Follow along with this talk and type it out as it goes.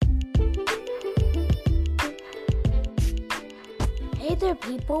Hey there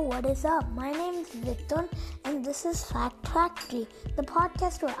people, what is up? My name is Vitun and this is Fact Factory, the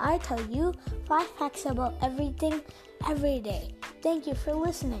podcast where I tell you 5 facts about everything every day. Thank you for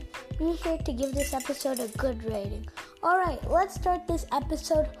listening. Be sure to give this episode a good rating. Alright, let's start this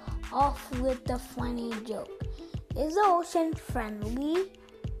episode off with a funny joke. Is the ocean friendly?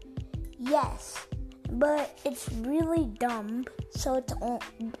 Yes, but it's really dumb, so it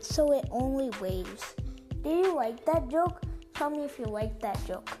only waves. Do you like that joke? Tell me if you like that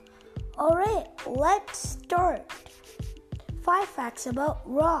joke. Alright, let's start. 5 facts about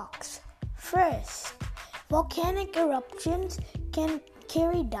rocks. First, volcanic eruptions can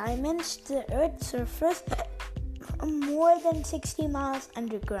carry diamonds to the Earth's surface more than 60 miles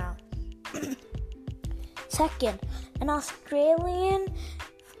underground. Second, an Australian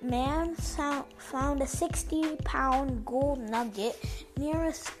man found a 60-pound gold nugget near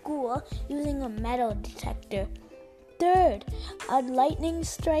a school using a metal detector. Third, a lightning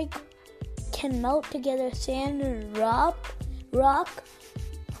strike can melt together sand and rock,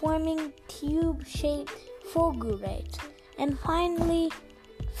 forming tube-shaped fulgurites. And finally,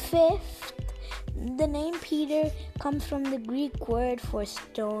 fifth, the name Peter comes from the Greek word for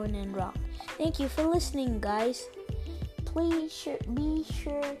stone and rock. Thank you for listening, guys. Please be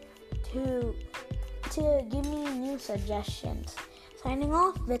sure to give me new suggestions. Signing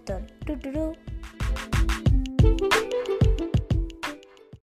off, Vitun.